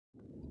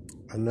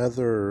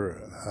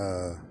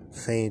Another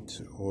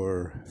feint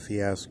or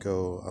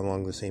fiasco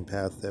along the same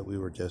path that we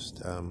were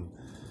just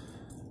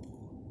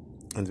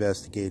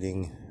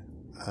investigating.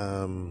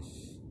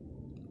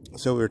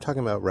 So we were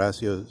talking about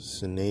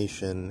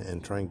ratiocination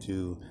and trying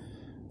to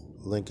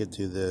link it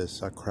to the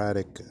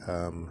Socratic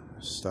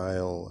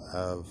style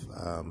of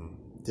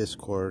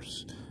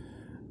discourse.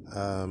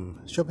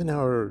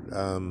 Schopenhauer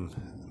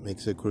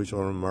makes a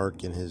crucial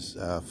remark in his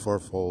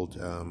fourfold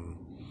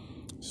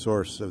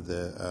source of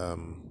the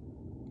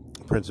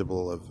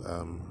principle of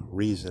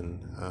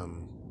reason,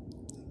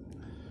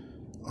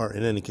 or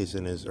in any case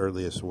in his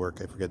earliest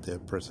work, I forget the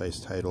precise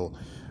title,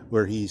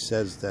 where he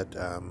says that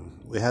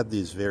we had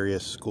these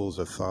various schools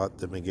of thought,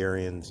 the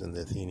Megarians and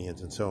the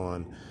Athenians and so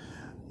on,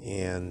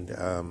 and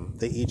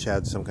they each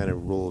had some kind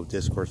of rule of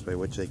discourse by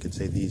which they could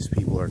say these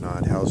people are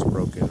not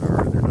housebroken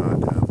or they're not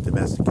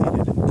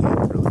domesticated, and we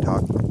can't really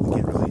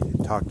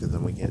talk to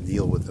them, we can't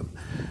deal with them.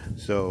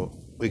 So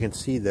we can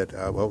see that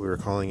what we were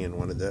calling in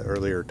one of the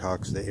earlier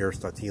talks the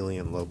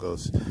Aristotelian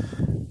logos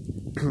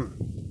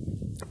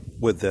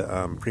with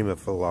the prima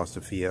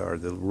philosophia, or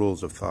the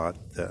rules of thought,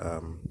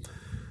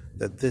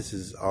 that this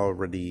is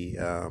already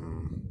a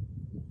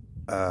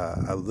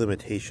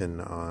limitation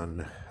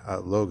on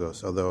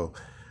logos, although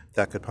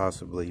that could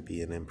possibly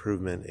be an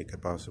improvement. It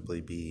could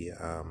possibly be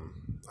a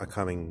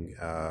coming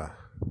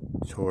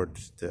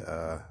towards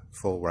the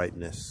full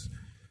rightness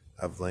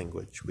of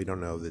language. We don't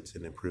know that it's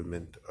an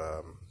improvement.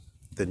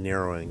 The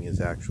narrowing is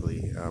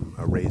actually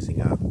a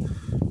raising up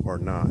or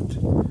not.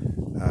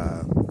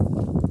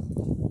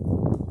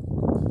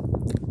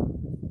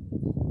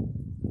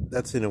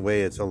 That's, in a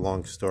way, it's a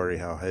long story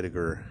how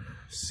Heidegger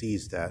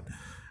sees that.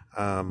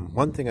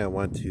 One thing I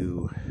want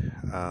to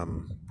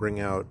bring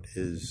out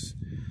is,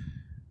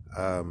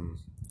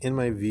 in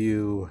my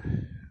view,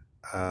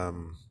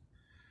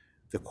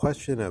 the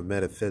question of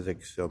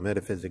metaphysics, so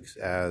metaphysics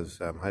as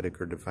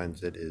Heidegger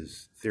defines it,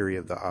 is theory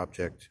of the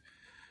object,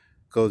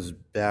 goes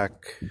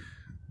back,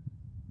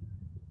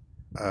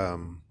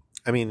 that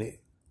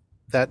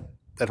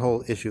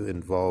whole issue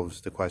involves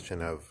the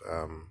question of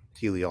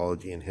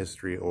teleology in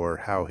history, or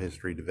how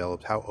history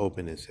develops, how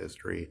open is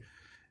history,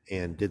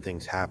 and did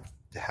things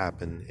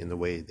happen in the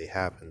way they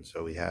happened.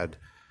 So we had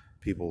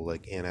people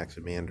like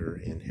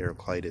Anaximander and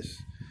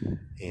Heraclitus,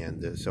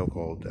 and the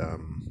so-called,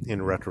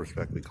 in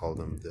retrospect, we call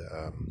them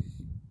the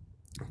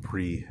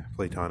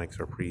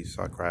pre-Platonics or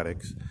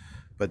pre-Socratics.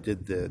 But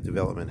did the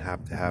development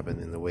have to happen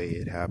in the way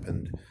it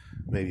happened?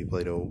 Maybe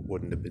Plato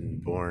wouldn't have been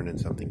born and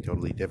something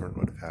totally different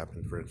would have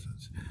happened, for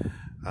instance.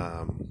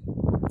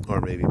 Or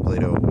maybe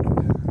Plato would have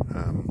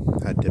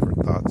had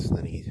different thoughts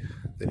than he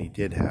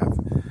did have.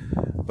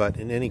 But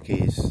in any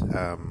case,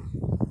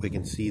 we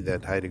can see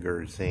that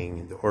Heidegger is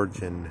saying the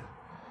origin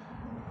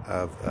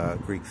of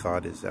Greek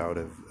thought is out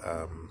of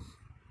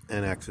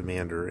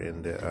Anaximander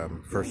and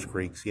the first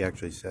Greeks. He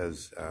actually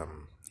says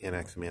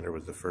Anaximander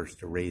was the first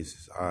to raise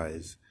his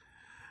eyes.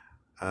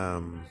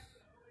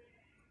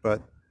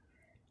 But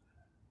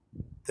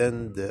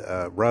then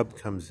the rub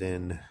comes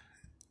in,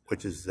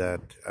 which is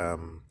that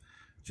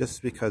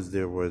just because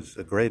there was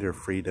a greater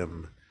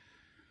freedom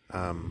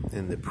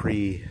in the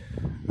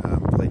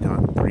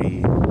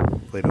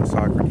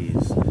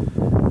pre-Plato-Socrates,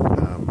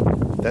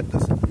 that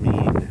doesn't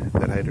mean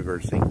that Heidegger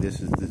is saying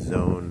this is the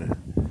zone,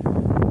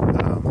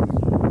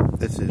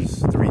 this is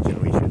the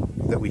region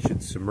that we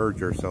should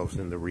submerge ourselves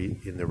in the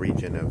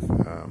region of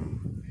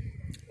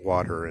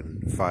water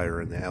and fire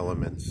and the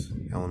elements,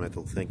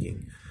 elemental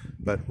thinking,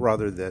 but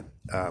rather that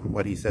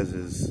what he says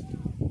is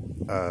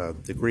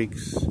the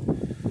Greeks,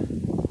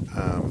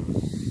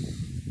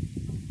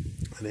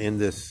 and in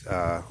this,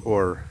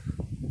 or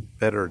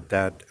better,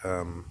 that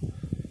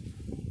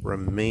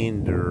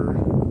remainder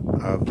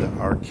of the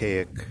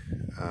archaic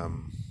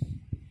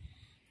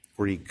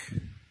Greek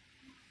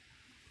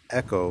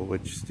echo,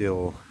 which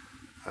still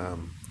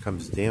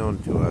comes down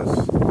to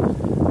us.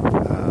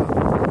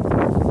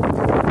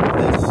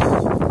 This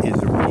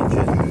is a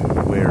region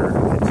where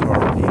it's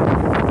already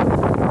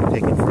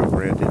taken for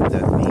granted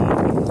that being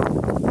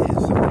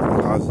is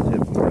something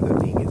positive, or that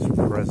being is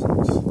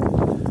presence.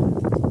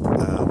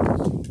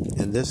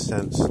 In this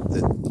sense,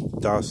 the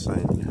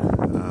Dasein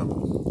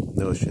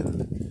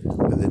notion,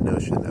 the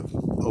notion of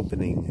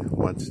opening,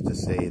 wants to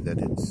say that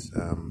it's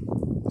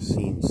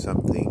seen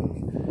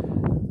something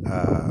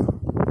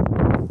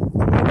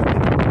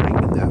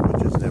in that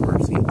which is never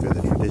seen through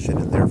the tradition,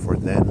 and therefore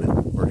then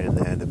we're in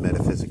the end of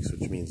metaphysics,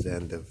 which means the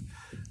end of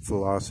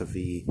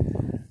philosophy.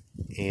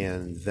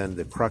 And then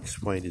the crux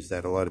point is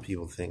that a lot of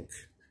people think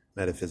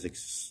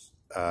metaphysics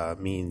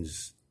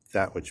means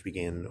that which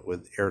began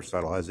with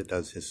Aristotle, as it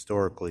does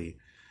historically,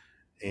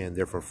 and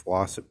therefore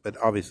philosophy. But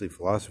obviously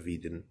philosophy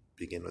didn't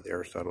begin with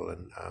Aristotle,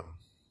 and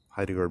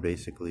Heidegger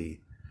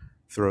basically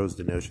throws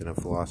the notion of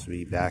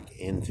philosophy back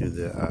into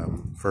the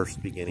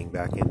first beginning,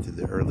 back into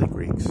the early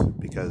Greeks,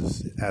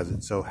 because as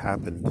it so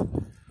happened,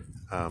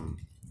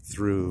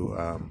 through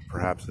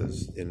perhaps,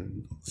 as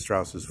in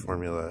Strauss's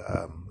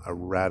formula, a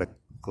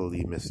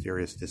radically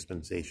mysterious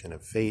dispensation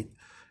of fate,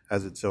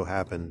 as it so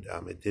happened,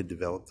 it did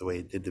develop the way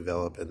it did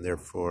develop, and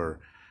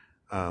therefore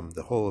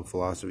the whole of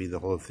philosophy, the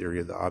whole of theory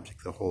of the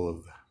object, the whole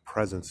of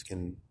presence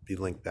can be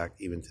linked back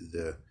even to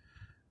the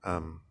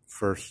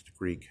first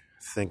Greek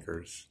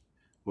thinkers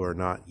who are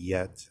not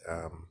yet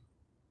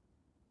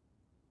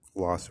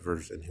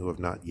philosophers and who have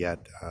not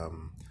yet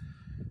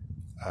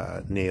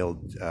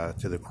nailed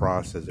to the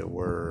cross, as it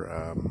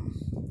were,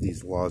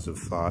 these laws of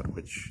thought,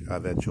 which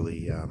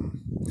eventually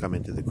come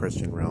into the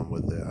Christian realm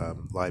with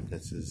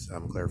Leibniz's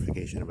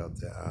clarification about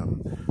the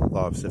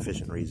law of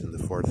sufficient reason, the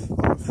fourth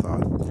law of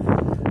thought,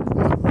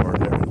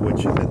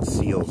 which then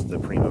seals the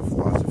prima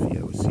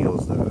philosophia, it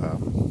seals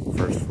the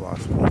first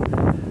philosophy.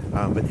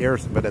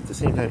 But at the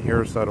same time,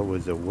 Aristotle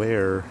was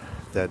aware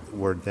that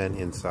we're then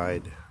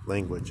inside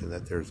language, and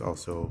that there's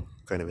also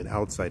kind of an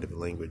outside of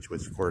language,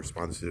 which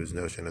corresponds to his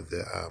notion of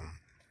the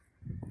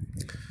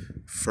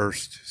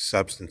first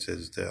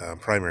substances, the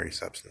primary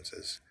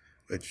substances,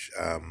 which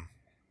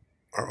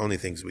are only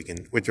things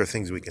which are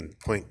things we can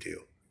point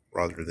to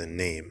rather than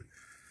name.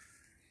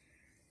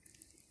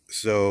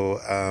 So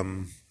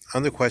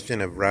on the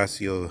question of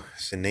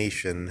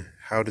ratiocination,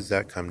 how does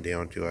that come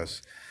down to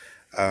us?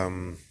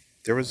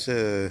 There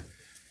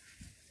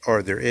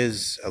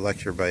is a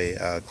lecture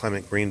by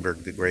Clement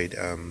Greenberg, the great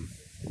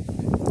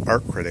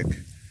art critic,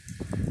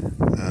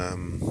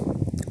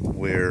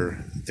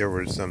 where there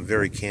were some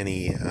very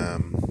canny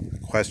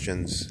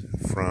questions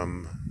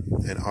from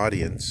an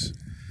audience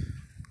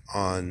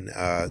on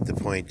the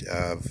point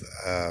of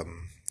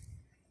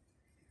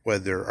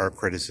whether art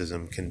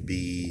criticism can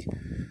be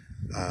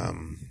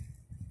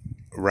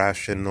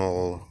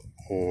rational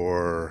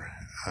or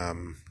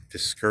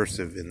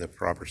discursive in the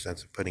proper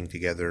sense of putting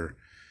together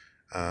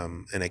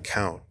an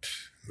account,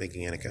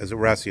 making an account. As a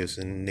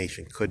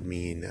ratiocination could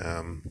mean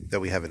that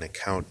we have an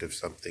account of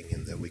something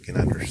and that we can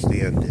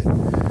understand it,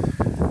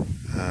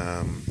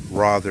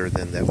 rather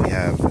than that we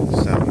have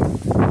some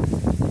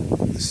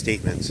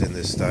statements in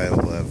the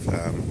style of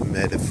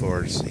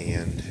metaphors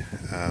and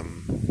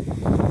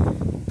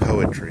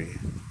poetry,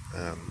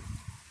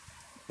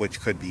 which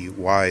could be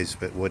wise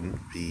but wouldn't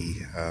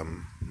be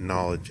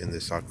knowledge in the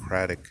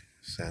Socratic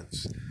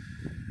sense.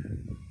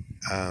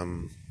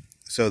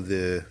 So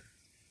the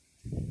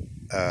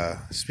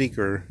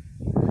speaker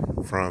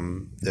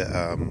from the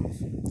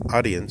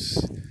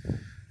audience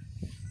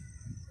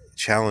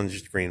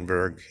challenged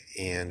Greenberg,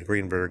 and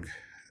Greenberg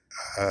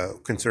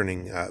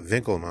concerning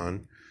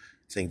Winckelmann,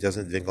 saying,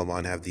 doesn't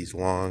Winckelmann have these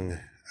long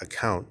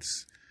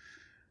accounts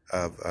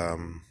of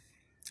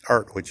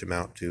art which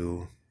amount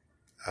to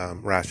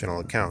rational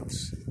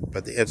accounts?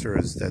 But the answer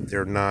is that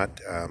they're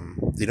not,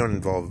 they don't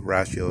involve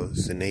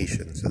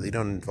ratiocination, so they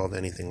don't involve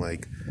anything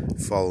like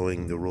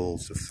following the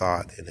rules of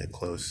thought in a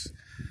close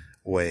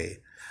way.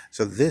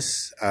 So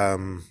this,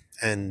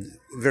 and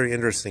very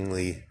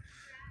interestingly,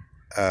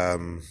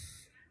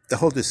 the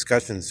whole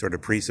discussion sort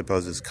of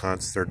presupposes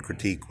Kant's third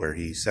critique, where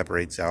he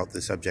separates out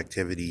the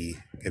subjectivity,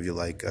 if you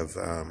like, of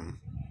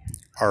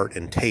art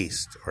and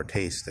taste, or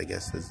taste, I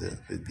guess,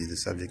 would be the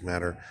subject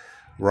matter,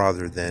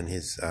 rather than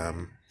his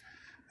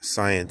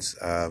science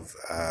of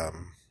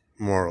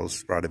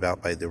morals brought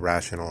about by the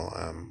rational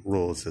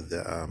rules of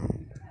the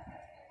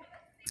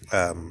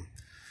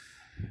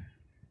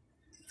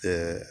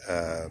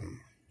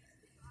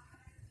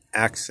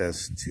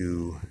access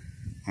to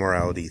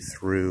morality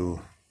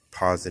through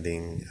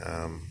positing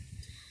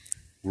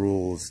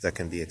rules that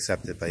can be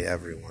accepted by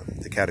everyone,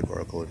 the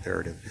categorical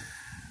imperative.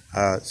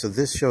 So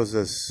this shows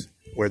us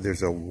where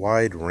there's a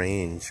wide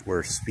range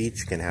where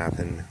speech can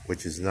happen,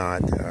 which is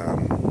not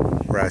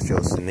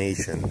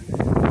ratiocination,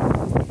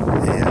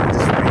 and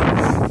this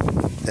range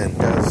then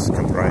does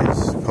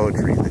comprise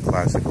poetry. The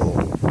classical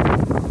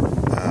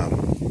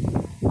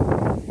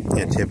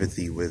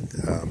antipathy with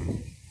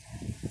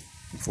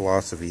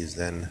philosophy is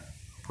then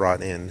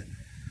brought in.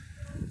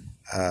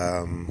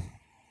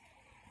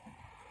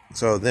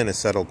 So then a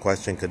subtle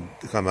question could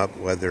come up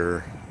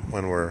whether,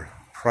 when we're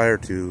prior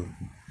to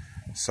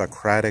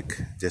Socratic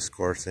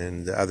discourse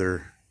and the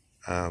other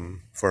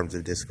forms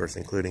of discourse,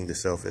 including the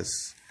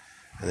sophists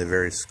and the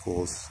various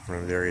schools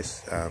from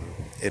various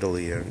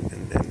Italy and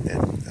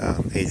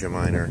Asia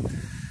Minor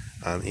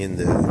in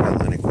the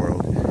Hellenic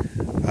world,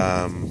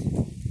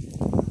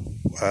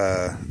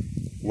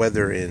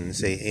 whether in,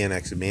 say,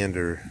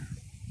 Anaximander,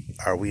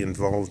 are we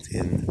involved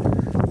in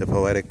the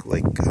poetic,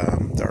 like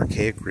the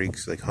archaic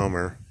Greeks, like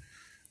Homer,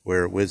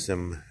 where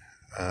wisdom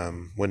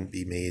wouldn't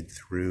be made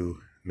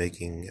through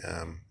making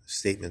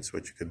statements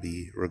which could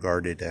be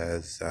regarded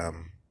as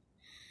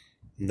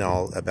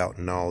about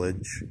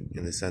knowledge,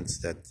 in the sense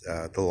that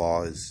the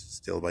law is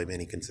still by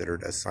many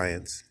considered a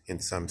science in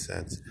some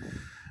sense,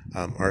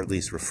 or at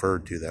least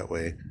referred to that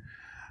way,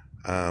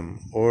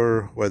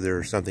 or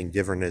whether something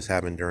different has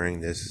happened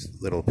during this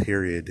little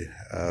period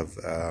of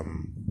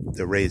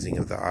the raising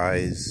of the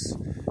eyes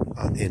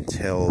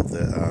until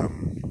the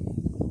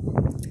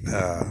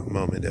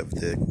moment of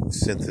the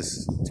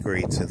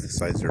great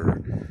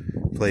synthesizer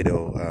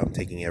Plato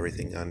taking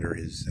everything under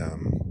his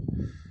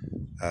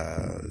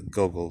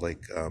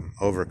Gogol-like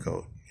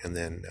overcoat, and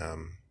then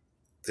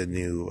the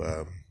new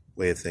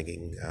way of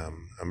thinking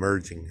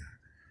emerging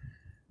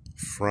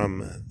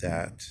from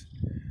that.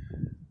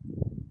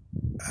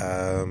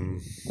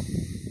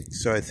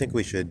 So I think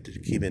we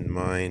should keep in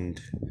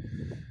mind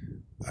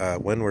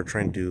when we're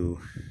trying to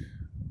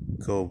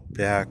go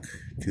back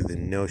to the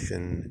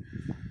notion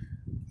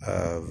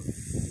of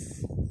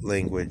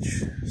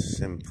language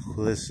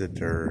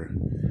simpliciter,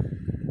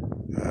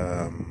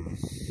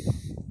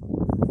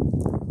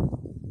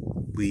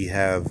 we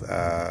have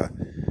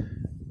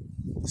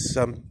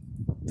some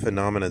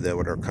phenomena that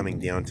are coming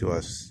down to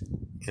us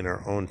in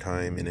our own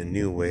time in a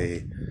new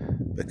way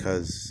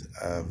because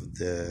of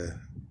the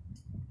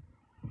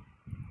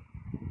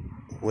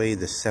way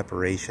the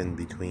separation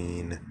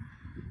between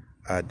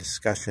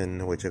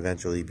discussion, which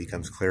eventually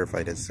becomes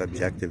clarified as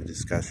subjective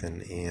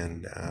discussion,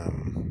 and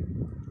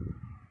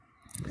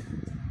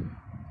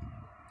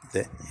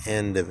the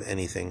end of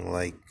anything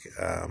like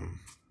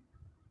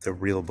the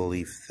real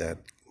belief that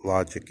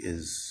logic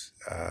is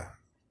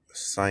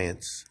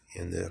science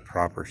in the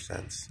proper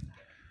sense,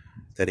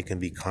 that it can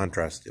be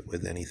contrasted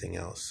with anything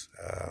else.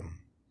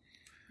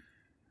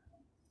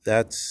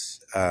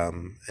 That's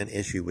an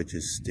issue which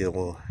is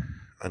still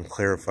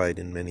unclarified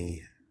in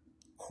many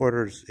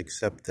quarters,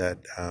 except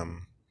that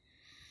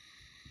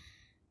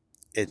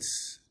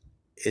it's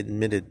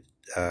admitted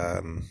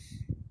that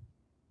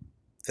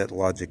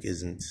logic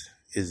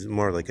is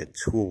more like a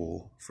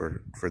tool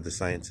for the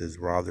sciences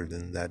rather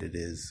than that it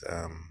is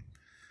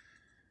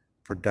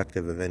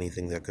productive of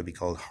anything that could be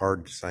called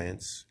hard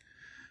science.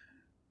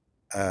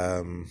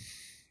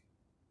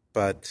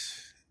 But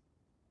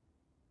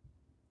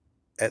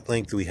at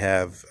length we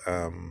have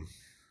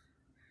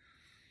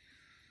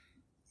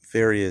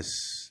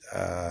various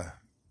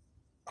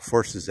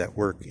forces at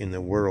work in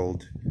the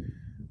world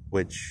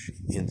which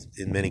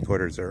in many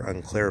quarters are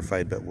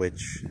unclarified, but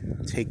which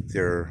take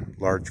their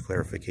large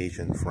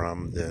clarification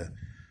from the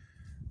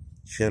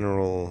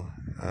general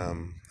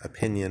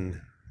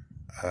opinion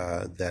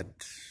that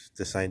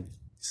the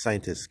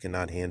scientists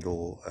cannot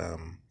handle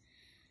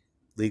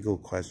legal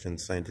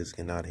questions, scientists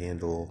cannot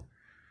handle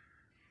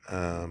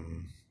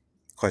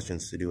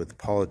questions to do with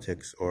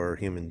politics or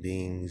human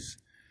beings,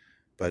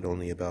 but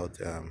only about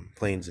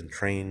planes and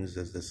trains,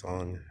 as the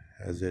song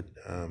has it.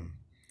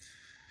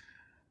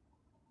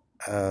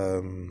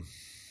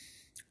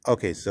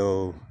 Okay,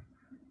 so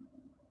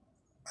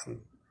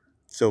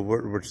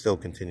we're still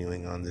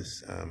continuing on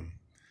this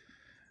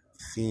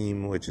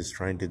theme, which is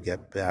trying to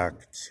get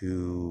back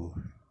to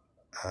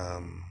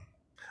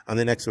on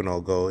the next one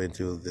I'll go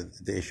into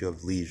the issue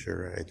of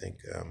leisure, I think.